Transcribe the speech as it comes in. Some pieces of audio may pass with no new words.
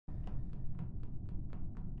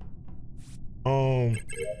So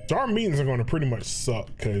our meetings are going to pretty much suck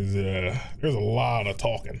because there's a lot of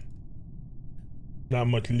talking, not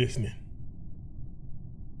much listening.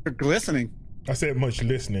 You're glistening. I said much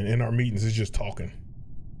listening. In our meetings, it's just talking.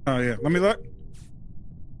 Oh yeah, let me look.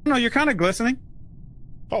 No, you're kind of glistening.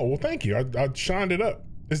 Oh well, thank you. I shined it up.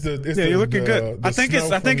 You're looking good. I think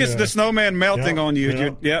it's the snowman melting on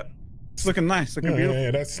you. Yep. It's looking nice. Looking beautiful.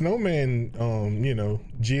 Yeah, that snowman, you know,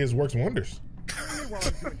 Giz works wonders.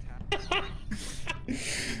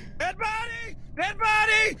 Dead body! Dead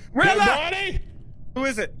body! Dead body! Who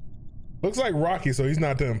is it? Looks like Rocky, so he's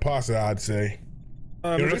not the imposter, I'd say.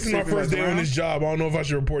 Yo, this is my first day on this job. I don't know if I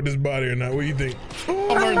should report this body or not. What do you think? No.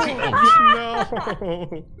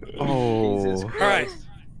 Oh. Jesus All right.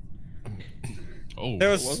 Oh. There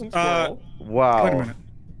was Wow. wait a minute.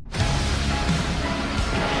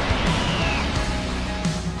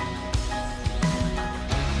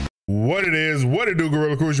 What it is, what it do,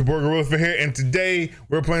 Gorilla Crew, it's your boy gorillaphent here, and today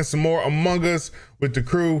we're playing some more Among Us with the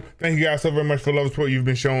crew. Thank you guys so very much for the love and support you've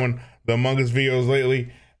been showing the Among Us videos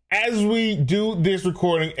lately. As we do this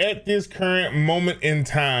recording, at this current moment in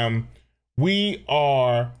time, we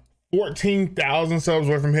are 14,000 subs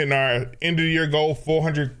away from hitting our end of the year goal,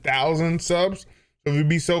 400,000 subs. So if you'd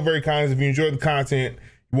be so very kind, if you enjoy the content,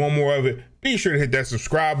 you want more of it, be sure to hit that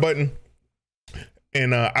subscribe button.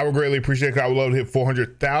 And I would greatly appreciate it because I would love to hit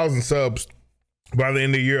 400,000 subs by the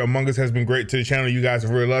end of the year. Among Us has been great to the channel. You guys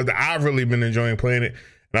have really loved it. I've really been enjoying playing it,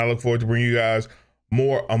 and I look forward to bringing you guys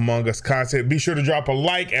more Among Us content. Be sure to drop a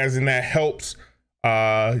like, as in that helps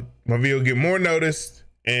my video get more noticed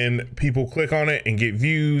and people click on it and get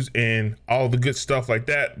views and all the good stuff like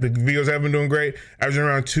that. The videos have been doing great, averaging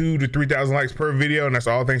around 2,000 to 3,000 likes per video, and that's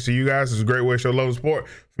all thanks to you guys. It's a great way to show love and support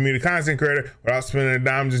for me, the content creator, without spending a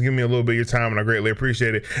dime. Just give me a little bit of your time, and I greatly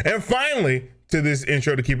appreciate it. And finally, to this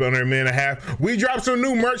intro to keep it under a minute and a half, we dropped some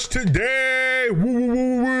new merch today. Woo, woo,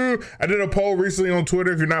 woo, woo. I did a poll recently on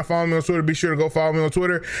Twitter. If you're not following me on Twitter, be sure to go follow me on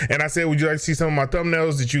Twitter. And I said, would you like to see some of my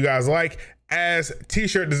thumbnails that you guys like as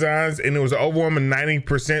t-shirt designs? And it was an overwhelming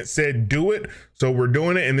 90% said do it. So we're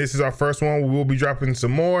doing it, and this is our first one. We will be dropping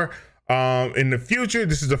some more in the future.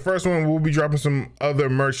 This is the first one. We'll be dropping some other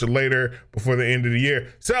merch later before the end of the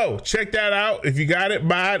year. So check that out. If you got it,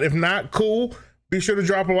 buy it. If not, cool. Be sure to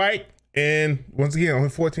drop a like. And once again, only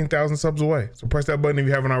 14,000 subs away. So press that button if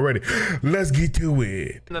you haven't already. Let's get to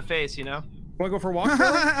it. In the face, you know? Want to go for a walk?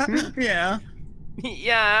 Yeah.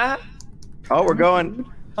 Yeah. Oh, we're going.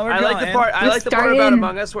 Oh, I like the part. I like the part about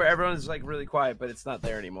Among Us where everyone's like really quiet, but it's not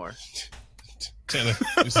there anymore.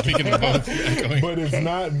 Speaking of both, but it's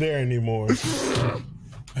not there anymore.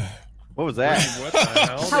 What was that? What the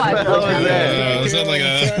hell? Was that like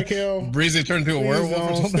a Breezy turned into a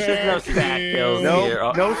werewolf or something? There's no stack kills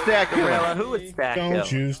here. No stack Gorilla, who would stack kill?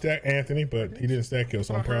 Don't you stack Anthony, but he didn't stack kill,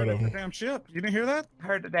 so I'm proud of him. Damn ship. You didn't hear that? I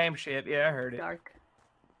heard the damn shit. Yeah, I heard it. Dark.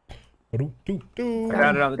 I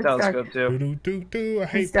got it on the telescope too. I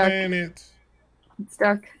hate planets. It's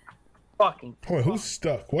dark. Fucking. Wait, who's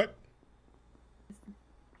stuck? What?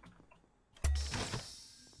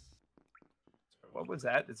 What was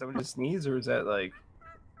that? Did someone just sneeze, or is that like?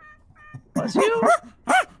 Bless you.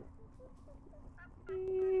 Not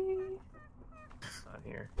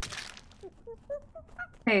here.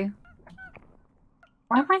 Hey.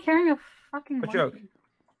 Why am I hearing a fucking What joke?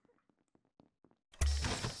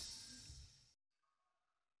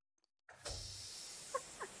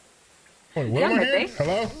 Wait, what am I hearing?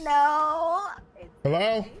 Hello? No.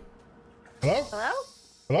 Hello? Hello? Hello?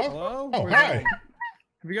 Hello? Hello? Oh, Where's hi. Ohm?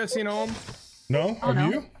 Have you guys seen Ohm? No? Oh, Have no.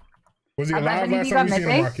 you? Was he Have alive any last of you time we got seen him,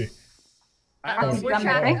 Midday? Rocky?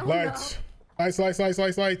 Lights. Lights. I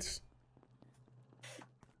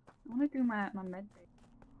want to do my med day.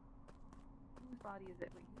 Whose body is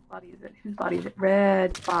it? Whose body is it?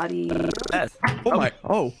 Red body. Yes. Oh my.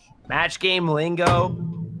 Oh. Match game lingo.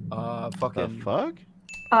 Fucking. The fuck?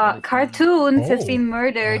 CaRtOoNz has been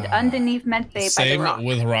murdered underneath med bay by the Same rock.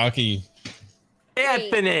 with Rocky.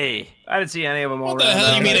 Anthony. I didn't see any of them What already. the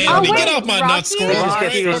hell you mean, Oh, Anthony? wait, Get off my Rocky? nuts, Squirrel.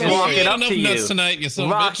 Rocky was walking up enough to you. nuts tonight, you son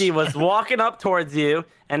of a Rocky bitch. was walking up towards you,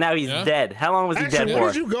 and now he's dead. How long was he Actually, dead where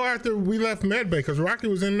for? did you go after we left Medbay? Because Rocky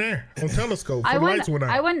was in there on telescope. The lights went out.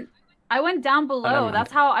 I went down below.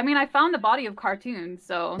 That's how. I mean, I found the body of CaRtOoNz,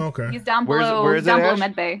 so okay. He's down below. Where is down it, below Ash?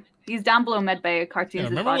 medbay. He's down below medbay. CaRtOoNz. Yeah,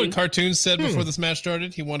 remember what CaRtOoNz said before this match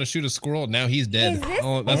started? He wanted to shoot a squirrel. Now he's dead. Is this That's No,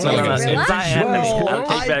 all I no, gotta say. it's not Anthony. Well, I'll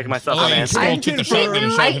take back myself on Oh, Anthony. Squirrel took the shotgun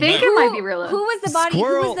and shot I him think back. it might be real. Who was the body?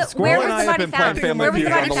 Squirrel, Where was and I the have body been playing found? Family Where was the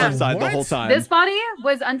Feud body on the found? left side the whole time. This body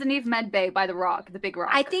was underneath medbay by the rock, the big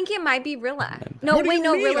rock. I think it might be Rilla. No, What do wait, you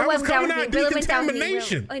no, mean? I Rilla was went down coming with out me. Rilla went down with me.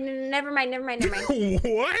 decontamination. Oh, no, never mind.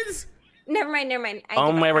 What? Never mind.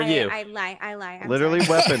 Where were you? I lie. I'm Literally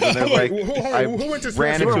sorry. weapons. And there's like, who went to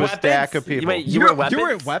ran into a stack of people. You were weapons? You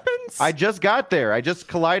were at weapons? I just got there. I just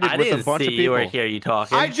collided with a bunch of people. You were here. You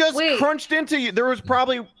talking? I just crunched into you. There was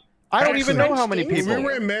probably, I don't even know how many people. We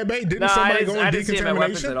were in medbay. Didn't somebody go in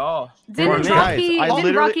decontamination at all? Didn't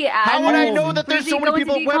Rocky add? How would I know that there's so many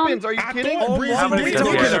people with weapons? Are you kidding? How many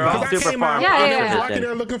people Yeah.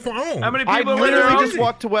 there looking for How many I people literally just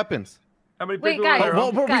walked to weapons. How many Wait, people guys.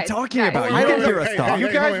 What were we talking about? You didn't hear us talk.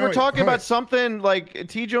 You guys were talking about something like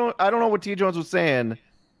T. Jones. I don't know what T. Jones was saying.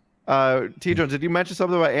 T. Jones, did you mention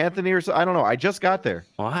something about Anthony or something? I don't know. I just got there.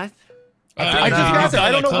 What? I just got there. I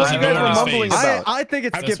don't know what you guys were mumbling about. I think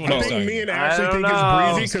it's skip. I think me and Ashley think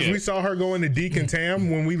it's breezy because we saw her go into decontam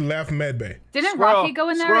when we left medbay. Didn't Rocky go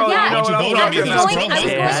in there? Yeah.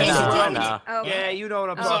 Yeah, you know what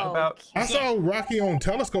I'm talking about. I saw Rocky on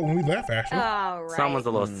Telescope when we left, Ashley. All right. Someone's a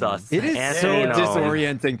little sus. It is so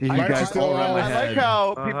disorienting to you guys all around my I head. like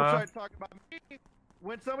how people try to talk about me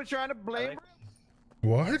when someone's trying to blame.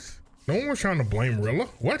 What? No one was trying to blame Rilla.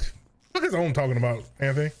 What? What is Owen talking about,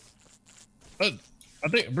 Anthony? I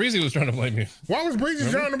think Breezy was trying to blame you. Why was Breezy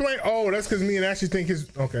trying to blame? Oh, that's because me and Ashley think his.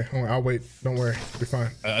 Okay, hold on, I'll wait. Don't worry, be fine.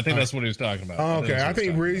 I think that's what he was talking about. Okay, I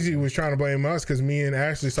think Breezy was trying to blame us because me and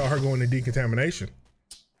Ashley saw her go into decontamination.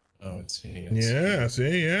 Oh, it's he. Yeah,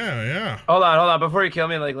 see, yeah. Hold on. Before you kill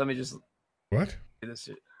me, like, let me just. What? Do this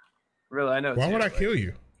shit. Really, I know. Why would I kill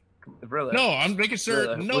you? Really? No, I'm making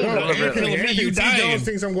sure. Really? No, Really? you're killing me. You T. dying. Jones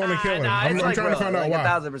thinks I'm going to kill him. I'm like trying to find out why.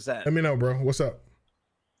 1000%. Let me know, bro. What's up?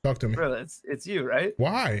 Talk to me. Really, it's you, right?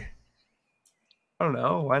 Why? I don't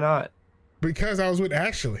know. Why not? Because I was with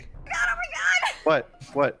Ashley. What?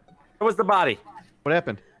 Where was the body? What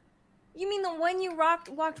happened? You mean the one you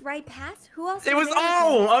walked right past? Who else? It was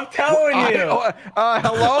I'm telling you.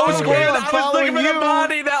 Hello, Squirrel. I'm following the you.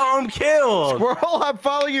 body that killed. Squirrel, I'm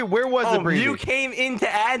following you. Where was it, Breezy? You came into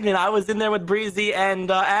admin. I was in there with Breezy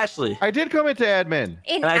and Ashley. I did come into admin.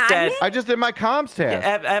 In and I admin? said, I just did my comms tab.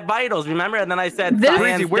 At Vitals, remember? And then I said,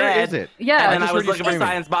 Breezy, where is it? Yeah. And then I was looking for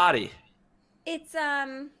Cyan's body. It's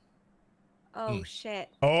Oh shit.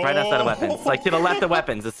 Right outside of weapons. Like to the left of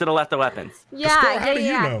weapons. It's to the left of weapons. Yeah, How do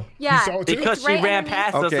you know? Yeah. You saw it too? Because she ran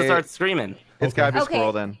past us and started screaming. It's gotta be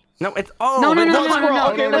Squirrel then. No, it's No. Okay,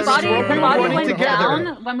 The body went together.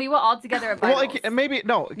 down when we were all together at Vitals. Well, maybe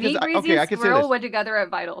no. Me, Breezy, and Squirrel were together at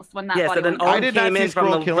Vitals when that body went down. I did not see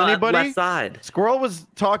Squirrel kill anybody. Left side. Squirrel was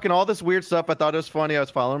talking all this weird stuff. I thought it was funny. I was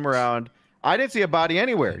following him around. I didn't see a body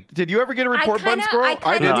anywhere. Did you ever get a report button, Squirrel? No,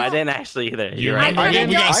 I didn't actually either. You're right.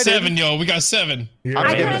 We got 7, yo. We got 7. Yeah.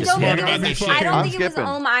 I kind of don't this I don't I'm think it was skipping.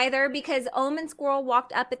 Ohm either because Ohm and Squirrel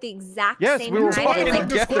walked up at the exact Yes, same we were time. walking and, like,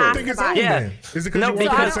 together. passed Think it's by. Ohm then? Is it because you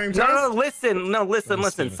walked at the same time?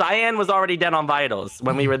 Listen. Cyan was already dead on Vitals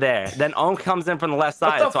when we were there. Then Ohm comes in from the left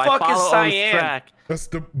side, the so I fuck is follow Ohm's Cyan? track. That's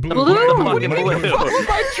the Blue. blue. Fucking blue.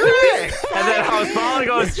 My track. And then I was following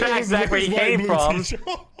Ohm's track back where he came from.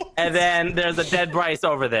 And then there's a dead Bryce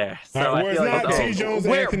over there. So I Where's feel like not it's T. Ohm. Jones,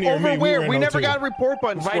 Where? Anthony, or Over me? where? were We in never 02. got a report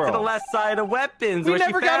button, Right to the Squirrel. left side of weapons. We where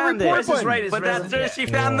never she got a found report it. button. But that's where she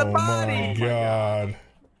found the body. Oh my God.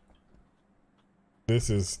 This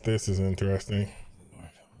is interesting.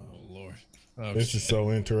 Oh Lord. Oh, This is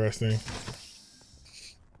so interesting.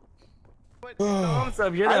 So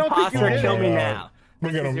if you're I the don't think you imposter, did kill it. me now.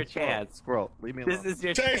 Look This at is him. your chance. Squirrel, leave me alone. This is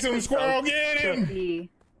your Chase him, chance. Squirrel, get him!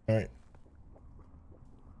 All right.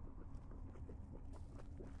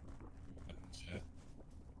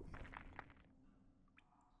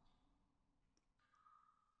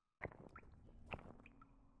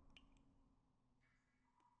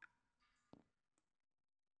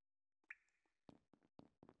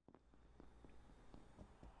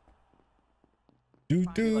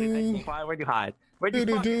 Where'd you hide? Where'd you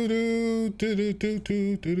What What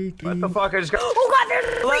the fuck? I just got. Oh god, there's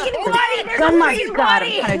a freaking body! There's Oh a my freaking God,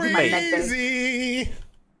 body! I'm trying to do my neck thing. Breezy?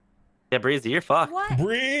 Yeah, Breezy, you're fucked. What?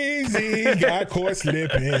 Breezy got caught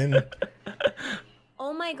slipping.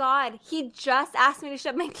 Oh my god, he just asked me to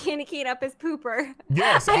shove my candy cane up his pooper.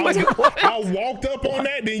 Yes, I walked up on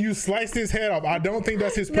that, then you sliced his head off. I don't think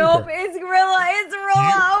that's his pooper. Nope, it's Gorilla, it's Gorilla.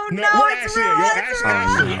 Oh no, it's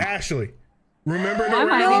Gorilla. Ashley. Remember Why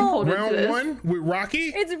am I being pulled into round this? 1 with Rocky?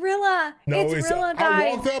 It's Rilla. No, it's Rilla, guys.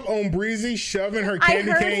 I walked up on Breezy shoving her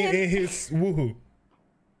candy cane in his woohoo.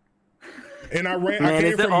 And I ran. Man, I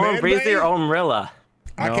came is it from Ohm Mad Breezy Bay. or Ohm Rilla?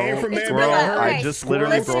 I came from It's Mad Rilla. Bay. Okay. I just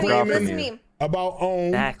literally Listen broke to me, off from listen to you. me. about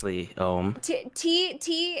Exactly,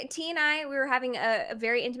 T and I, we were having a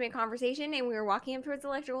very intimate conversation, and we were walking up towards the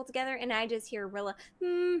electrical together, and I just hear Rilla,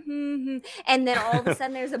 and then all of a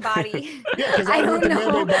sudden there's a body. Yeah, because I went to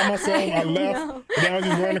Melbourne by myself. I left, and then I was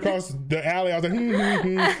just running across the alley. I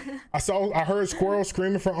was like, I heard Squirrel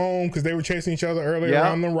screaming for because they were chasing each other earlier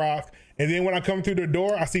around the rock, and then when I come through the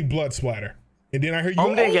door, I see blood splatter, and then I hear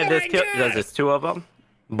you. Didn't get this kill because there's 2 of them.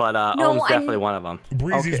 But Ohm's definitely one of them.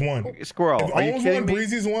 Breezy's one. Squirrel, are you kidding me?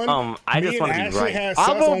 Breezy's one. I just want to be right.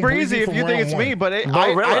 I'll vote Breezy if you think it's me, but I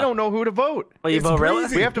don't know who to vote. Well, you vote Rilla?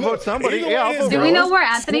 We have to vote somebody. Yeah, I'll vote Do we know where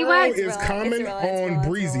Anthony went? Is common on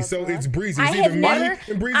Breezy, so it's Breezy. It's either me and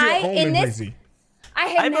Breezy or Ohm and Breezy.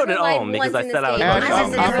 I voted Ohm because I said I was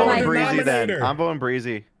I'm voting Breezy then. I'm voting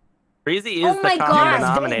Breezy. Breezy is the common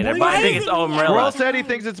denominator, but I think it's Ohm Rilla. Squirrel said he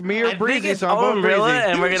thinks it's me or Breezy, so I'm voting Rilla,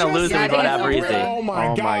 and we're gonna lose if we vote out Breezy. Oh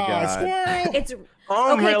my god, Squirrel! It's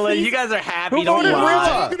Ohm Rilla. You guys are happy. Who voted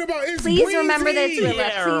Rilla? Please remember that it's Rilla.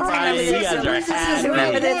 Please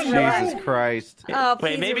remember that it's Rilla. Jesus Christ.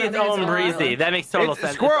 Wait, maybe it's Ohm Breezy. That makes total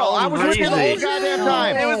sense. Squirrel, I was with you the whole goddamn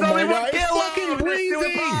time. It was only 1 kill. There's 2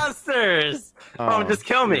 imposters. Just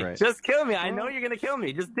kill me. Just kill me. I know you're gonna kill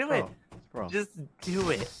me. Just do it. Just do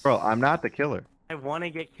it. Bro, I'm not the killer. I want to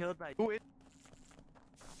get killed by who is?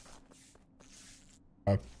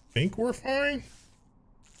 I think we're fine.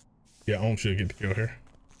 Yeah, Ohm should get the kill here.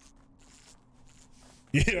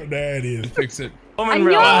 Yeah, that is. Fix it. I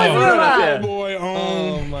knew it was Oh boy,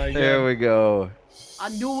 Oh my god. There we go. I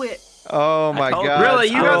knew it. Oh my god. Really,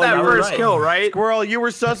 you got that first kill, right? Squirrel, you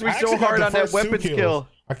were sussing me so hard on that weapons kill.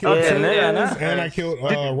 I killed and I killed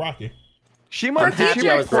Rocky. She might have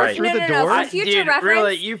right through the door. For future reference,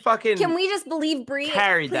 really, you fucking can we just believe Bree?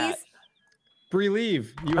 carried please? that. Bree,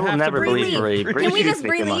 leave. You I will have never to believe Bree. Can we just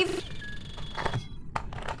Bree leave?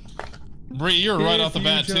 Bree, you're right off the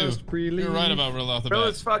bat too. Believe. You're right about Rilla off the bat.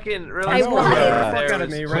 Rilla's fucking. I was.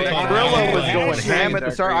 Rilla was going ham at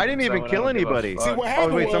the start. I didn't even kill anybody. See what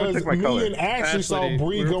happened wait, someone took my me color. and Ashley saw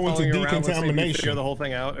Bree go into decontamination. Figure the whole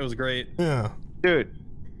thing out. It was great. Yeah, dude.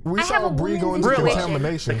 We saw Bree go into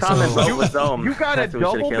contamination. You got a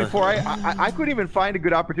double before I couldn't even find a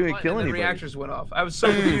good opportunity to kill anybody. The reactors went off. I was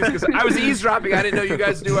so confused because I was eavesdropping. I didn't know you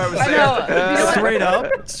guys knew I was there. Straight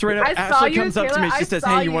up. I Ashley comes up to me. She says,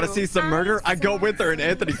 "Hey, you want to see some murder?" I go with her, and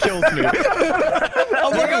Anthony kills me.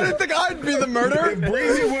 I'm like, I didn't think I'd be the murderer. If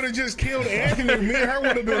Breezy would have just killed Anthony, me and her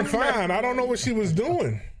would have been fine. I don't know what she was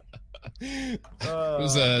doing. It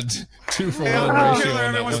was a 2-for-1 ratio.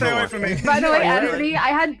 Everyone stay away from me. By the way, Anthony, I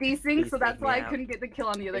had desync, so that's why I couldn't get the kill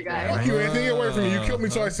on the other guy. Fuck you, Anthony. Get away from me. You killed me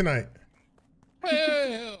twice tonight.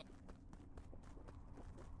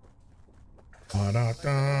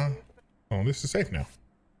 Oh, this is safe now.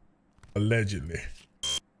 Allegedly.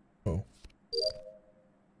 Oh.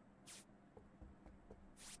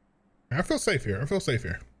 I feel safe here. I feel safe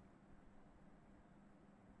here.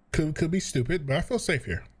 Could be stupid, but I feel safe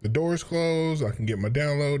here. The door's closed. I can get my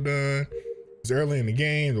download done. It's early in the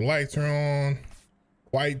game. The lights are on.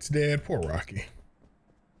 White's dead. Poor Rocky.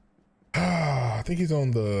 I think he's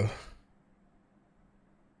on the...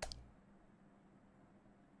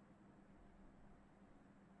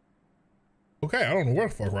 Okay, I don't know where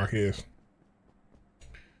the fuck Rocky is.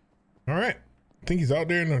 All right. I think he's out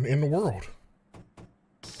there in the world.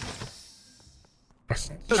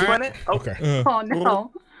 Okay. Oh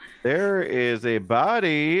no. There is a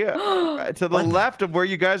body to the left of where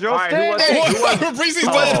you guys are all standing. Who was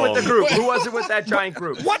it with the group? Who was it with that giant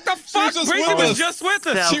group? What the fuck? Breezy was just with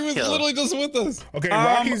us. She was literally just with us. Okay,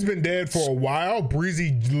 Rocky's been dead for a while.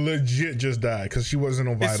 Breezy legit just died because she wasn't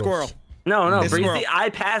on vitals. Squirrel. No, Breezy. Squirrel.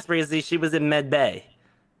 I passed Breezy. She was in Med Bay.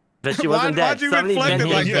 But she wasn't dead. Why'd you reflect it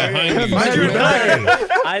like that?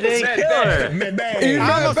 I didn't kill her. Med Bay.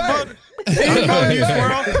 I love you,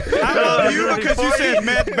 Squirrel. I love you because you said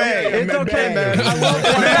Med Bay. It's okay, man. I love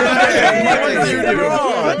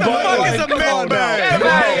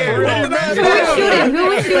Who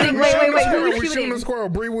was shooting? Wait. Who was We're shooting shooting? a squirrel.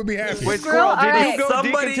 Bree would be happy. Wait, Squirrel, did you go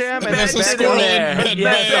Somebody decontaminate? That's a squirrel in Med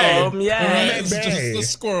Bay. Yes. It's just the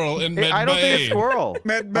squirrel in Med Bay. I don't think it's Squirrel.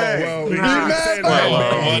 Med Bay.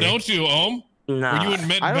 Why don't you, Ohm? Nah. Were you in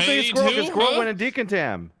Med I don't Bay think it's Squirrel because too? Squirrel went in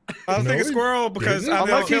decontam. I don't think it's Squirrel because I'm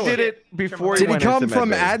Unless he did it before he Did he went come into from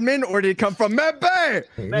Med Bay. admin or did he come from Med Bay?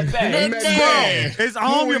 Med Bay. Squirrel. Is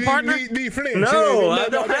Ohm your partner? No, I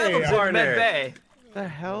don't have a Med partner. Bay. The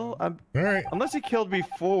hell? All right. Unless he killed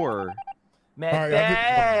before. Med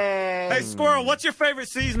Bay. Hey, Squirrel, what's your favorite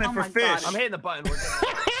seasoning for fish? I'm hitting the button.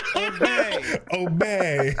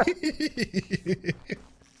 Obey.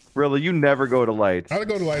 Really, you never go to lights. I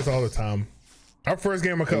go to lights all the time. Our first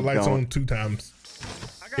game I cut lights on 2 times.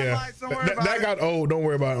 Yeah, that got old. Don't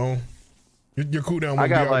worry about it. Your cooldown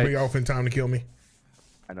will be off in time to kill me.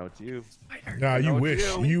 I know it's you. Nah, you wish.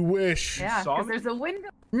 You wish. Yeah, because there's a window.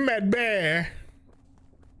 Mad Bear.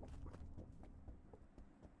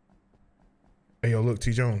 Hey, yo, look,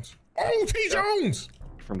 T. Jones. Oh, T. Jones.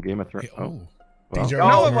 From Game of Thrones. Oh. Well. T. Jones.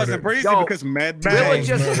 No, it wasn't breezy because Mad Bear. Really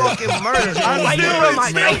just fucking murdered. I'm still in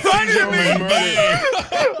my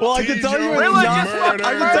Well, I can tell you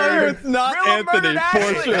it's not Anthony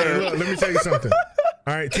for sure. Hey, look, let me tell you something.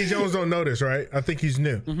 All right, T. Jones don't know this, right? I think he's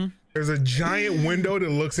new. There's a giant window that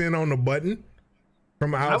looks in on the button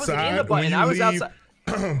from outside. I wasn't in the button. I was outside.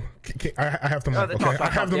 I have the mic. Okay, I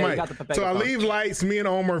have the mic. So I leave lights. Me and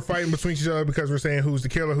Omar are fighting between each other because we're saying who's the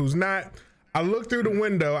killer, who's not. I look through the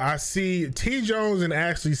window. I see T. Jones and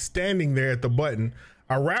Ashley standing there at the button.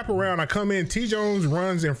 I wrap around. I come in. T. Jones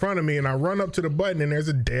runs in front of me, and I run up to the button, and there's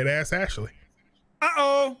a dead ass Ashley.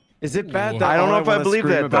 Uh-oh. Is it bad that I don't know if I believe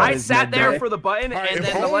that, though. I sat there for the button, and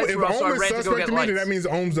then the lights were off, so I ran to go get lights. That means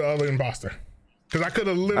Ohm's the other imposter. Because I could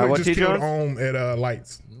have literally just killed Ohm at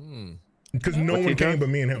lights. Because no one came but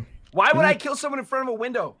me and him. Why would I kill someone in front of a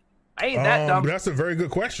window? I ain't that dumb. That's a very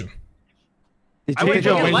good question. I wasn't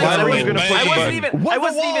even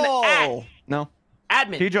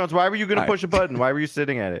admin. T. Jones, why were you gonna push a button? Why were you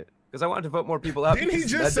sitting at it? Because I wanted to vote more people out. Didn't he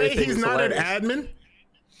just say he's not an admin?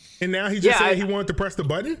 And now he just said he wanted to press the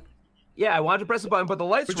button? Yeah, I wanted to press the button, but the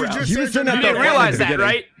lights were out. You didn't realize that,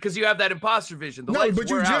 right? Because you have that imposter vision. The lights were out.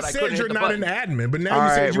 No, but you just said you're not an admin, but now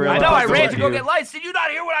you said you I know, I ran to go get lights. Did you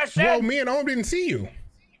not hear what I said? Well, me and Ohm didn't see you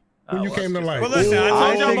when you came to light. Well, listen,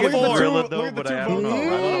 I told you before.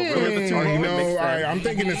 I'm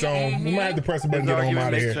thinking it's Ohm. We might have to press the button to get Ohm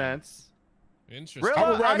out of here. Interesting.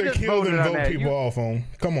 I would rather kill than vote people off, Ohm.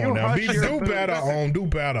 Come on now. Do better, Ohm. Do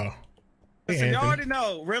better. Listen, you already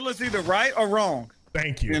know. Rilla's either right or wrong.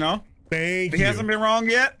 Thank you. You know? Thank you. He hasn't been wrong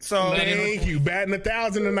yet, so. Thank you. Batting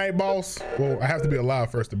 1,000 tonight, boss. Well, I have to be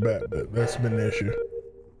alive first to bet, but that's been the issue.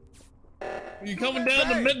 You coming down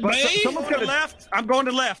to mid bay? Someone's going to left. I'm going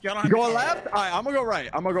to left. Y'all don't have going left? All right, I'm going to go right.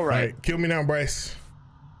 I'm going to go right. All right, kill me now, Bryce.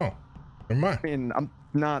 Oh, never mind. I mean, I'm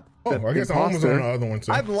not. Oh, I guess I'm was on the other one,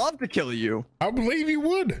 too. I'd love to kill you. I believe you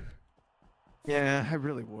would. Yeah, I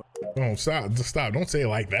really would. Oh, stop. Just stop. Don't say it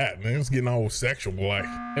like that, man. It's getting all sexual like.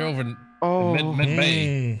 They're over mid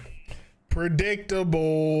bay.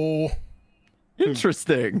 Predictable.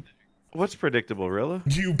 Interesting. What's predictable, Rilla?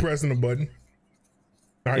 You pressing the button.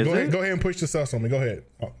 All right, go ahead and push the sus on me. Go ahead.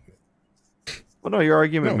 Oh. Well, no, your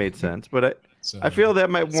argument made sense, but I feel that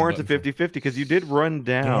might warrant a 50-50 because you did run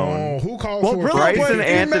down. Oh, who called for Bryce and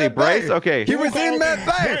Anthony? Bryce, okay. He was in Med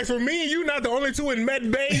Bay. Bryce, for me and you, not the only two in Med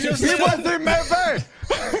Bay. He was in Med Bay.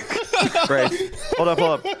 Bryce, hold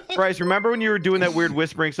up. Bryce, remember when you were doing that weird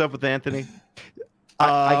whispering stuff with Anthony?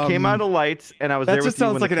 I came out of lights and I was there with you. That just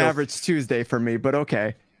sounds like an average Tuesday for me, but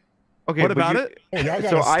okay. Okay, what about it?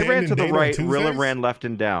 So I ran to the right, Rilla ran left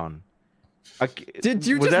and down. Did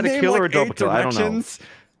you was just that a kill or a double kill? I don't know.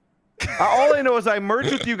 All I know is I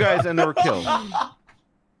merged with you guys and there were kills.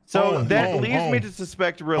 So that leads me to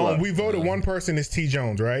suspect Rilla. We voted one person is T.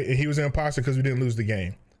 Jones, right? And he was an imposter because we didn't lose the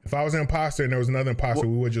game. If I was an imposter and there was another imposter,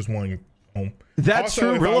 we would just won. That's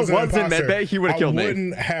true. Rilla was in Medbay. He would have killed me. I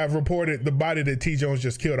wouldn't have reported the body that T. Jones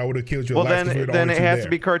just killed. I would have killed you. Well, then it has to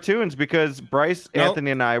be CaRtOoNz because Bryce,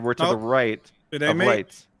 Anthony, and I were to the right of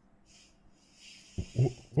lights.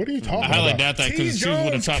 What are you talking about? I highly doubt that because Susan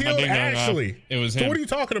would have chopped my ding off. It was him. So what are you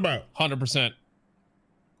talking about? 100%.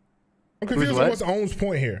 I'm confused on what's Ohm's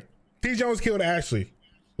point here. T. Jones killed Ashley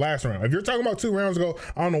last round. If you're talking about 2 rounds ago,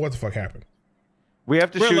 I don't know what the fuck happened. We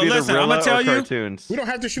have to shoot either Rilla or CaRtOoNz. We don't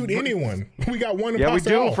have to shoot anyone. We got one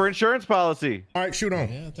imposter. Yeah, we do for insurance policy. All right, shoot on.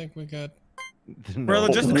 Yeah, I think we got.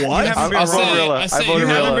 Rilla, just what? I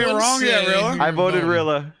voted wrong yet, Rilla. I voted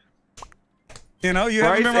Rilla. You know, you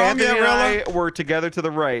haven't been wrong yet, Rilla. Bryce, and I were together to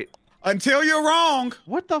the right. Until you're wrong.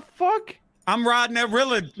 What the fuck? I'm riding that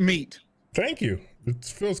Rilla meat. Thank you. It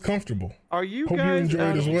feels comfortable. Are you Hope guys you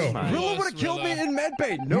enjoyed as well. Rilla would have killed me in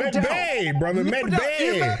Medbay. No doubt. Medbay, brother. Medbay.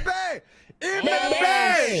 In Medbay. In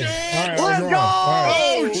Medbay. All right, let's go.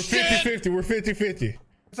 Right. We're 50-50. We're 50-50.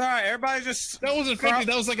 It's all right. Everybody just. That wasn't 50.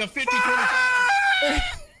 That was like a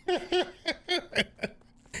 50-25.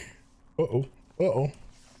 Uh-oh. Uh-oh.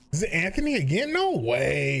 Is it Anthony again? No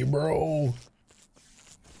way, bro.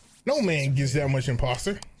 No man gets that much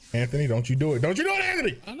imposter. Anthony, don't you do it. Don't you do it,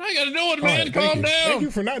 Anthony. I'm not going to do it, man. Right, Calm down. Thank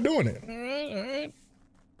you for not doing it. All right, all right.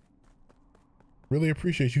 Really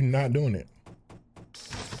appreciate you not doing it.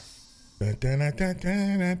 Looking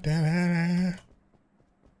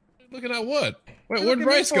at what? Wait, where'd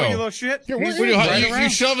Bryce go? You little shit. Yeah, you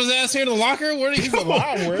shove his ass here in the locker? Where did he's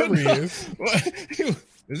alive wherever he is.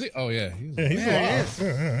 Is he? Oh yeah. He's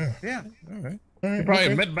alive. Yeah. All right.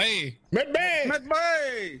 Probably Med Bay. Med Bay. Med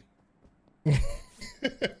Bay.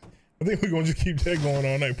 I think we're gonna just keep that going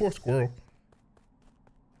all night. Poor Squirrel.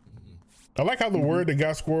 I like how the word that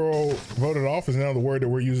got Squirrel voted off is now the word that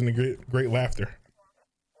we're using to great laughter.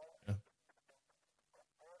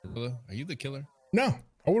 Are you the killer? No,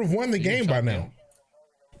 I would have won the game by now.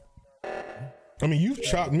 I mean, you've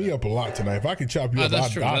chopped me up a lot tonight. If I could chop you up,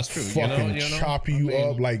 I'd fucking chop you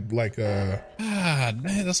up like man,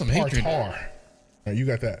 that's some hatred. Right, you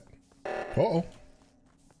got that. Uh-oh.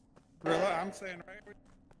 Gorilla, I'm saying right.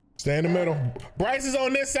 Stay in the middle. Bryce is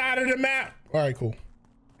on this side of the map. All right, cool.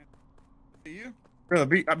 See you? Gorilla,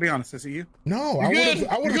 I'll be honest. Is it you? No, I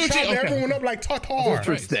would have chopped everyone up like Tartar.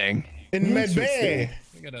 Interesting. In Med Bay.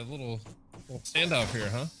 We got a little standoff here,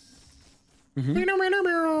 huh? Bryce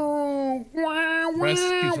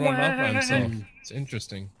keeps running off by himself. It's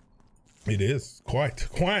interesting. It is quite.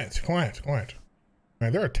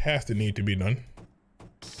 Man, there are tasks that need to be done.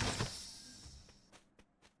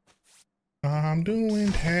 I'm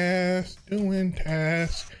doing tasks. Watch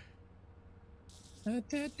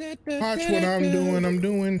what I'm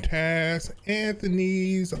doing tasks.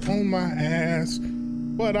 Anthony's on my ass,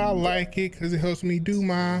 but I like it because it helps me do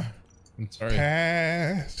my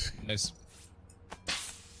task. Nice.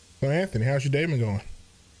 So Anthony, how's your day been going?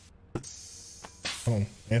 Oh,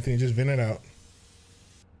 Anthony just vented out.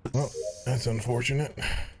 Oh, that's unfortunate.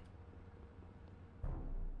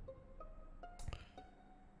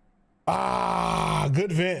 Ah,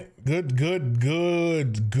 good vent. Good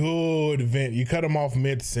vent. You cut him off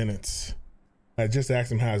mid-sentence. I just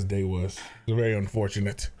asked him how his day was. It was very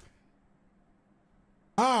unfortunate.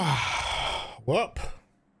 Ah, well.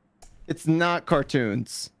 It's not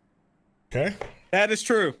CaRtOoNz. Okay. That is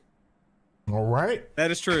true. All right.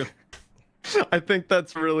 That is true. I think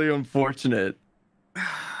that's really unfortunate.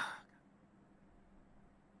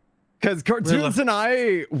 Because CaRtOoNz and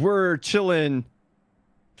I were chilling.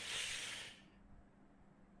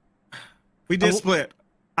 We did split.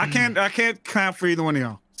 I can't count for either one of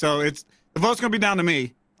y'all. So the vote's gonna be down to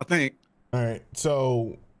me, I think. All right.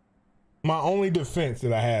 So my only defense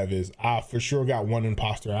that I have is I for sure got one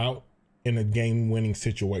imposter out in a game-winning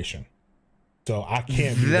situation. So I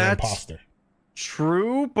can't be the imposter.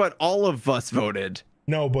 True, but all of us voted.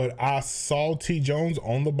 No, but I saw T. Jones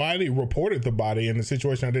on the body, reported the body in the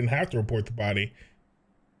situation. I didn't have to report the body.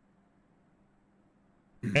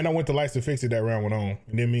 And I went to Lights to Fix It that round with Ohm.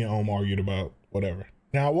 And then me and Ohm argued about whatever.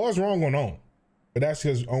 Now, I was wrong on Ohm. But that's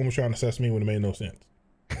because Ohm was trying to suss me when it made no sense.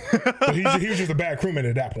 So he was just a bad crewmate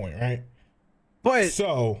at that point, right? But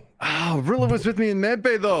so Rilla was with me in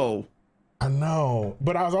Medbay though. I know,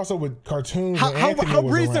 but I was also with CaRtOoNz. How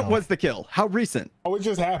recent was the kill? How recent? Oh, it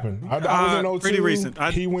just happened. I was in 02. Pretty recent.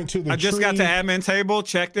 He went to the I just tree. got to admin table,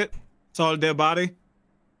 checked it, saw a dead body.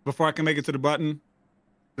 Before I can make it to the button,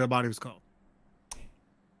 the body was called.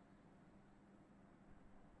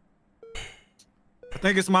 I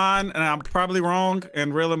think it's mine, and I'm probably wrong.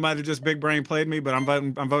 And Rilla might have just big brain played me, but I'm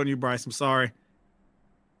voting you, Bryce. I'm sorry.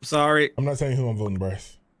 I'm sorry. I'm not saying who I'm voting,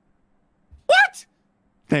 Bryce. What?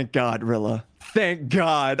 Thank God, Rilla. Thank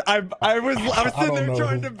God. I was sitting there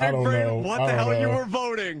trying to big brain what the hell you were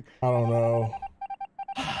voting. I don't know.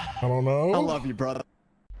 I love you, brother.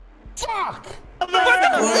 Fuck! What the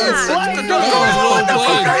fuck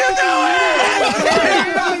are you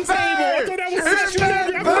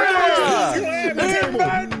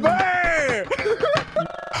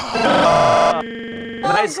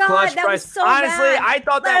Nice clutch, Bryce. So honestly, bad. I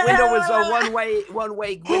thought that window was a one-way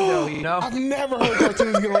window, you know? I've never heard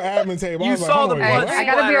CaRtOoNz get on admin table. You saw the blood. I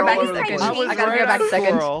gotta be right back a second. I gotta be right back a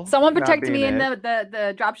second. Someone protect me in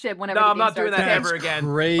the dropship whenever. No, I'm not doing that ever again.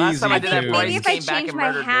 Crazy, last time I did that, maybe if I change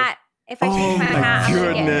my hat. If I change my hat, I'm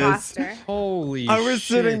gonna get imposter. Holy I was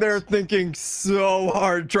sitting there thinking so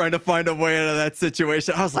hard trying to find a way out of that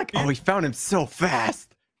situation. I was like, oh, he found him so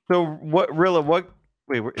fast. So what, Rilla, wait,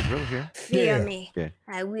 is Rilla here? Fear me. Okay.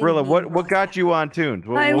 I will. Rilla, what got you on Tunes?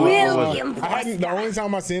 I will be imposter. The only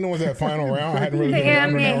time I seen him was that final round. I hadn't really been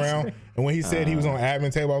on that round. And when he said he was on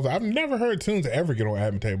admin table, I was like, I've never heard Tunes ever get on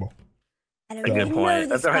admin table. That's a good point.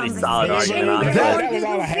 That's a already solid argument. That was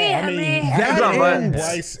all I had. I mean, that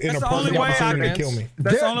Bryce in a perfect opportunity to kill me.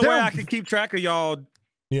 That's the only way I could keep track of y'all.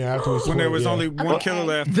 Yeah, afterwards when there was only one killer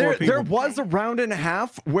left. There was a round and a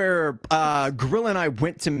half where Gorilla and I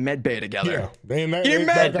went to Medbay together. Yeah, in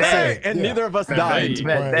Medbay, and neither of us died.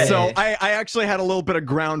 So I actually had a little bit of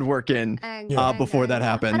groundwork in before that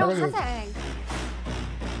happened. I don't have that egg.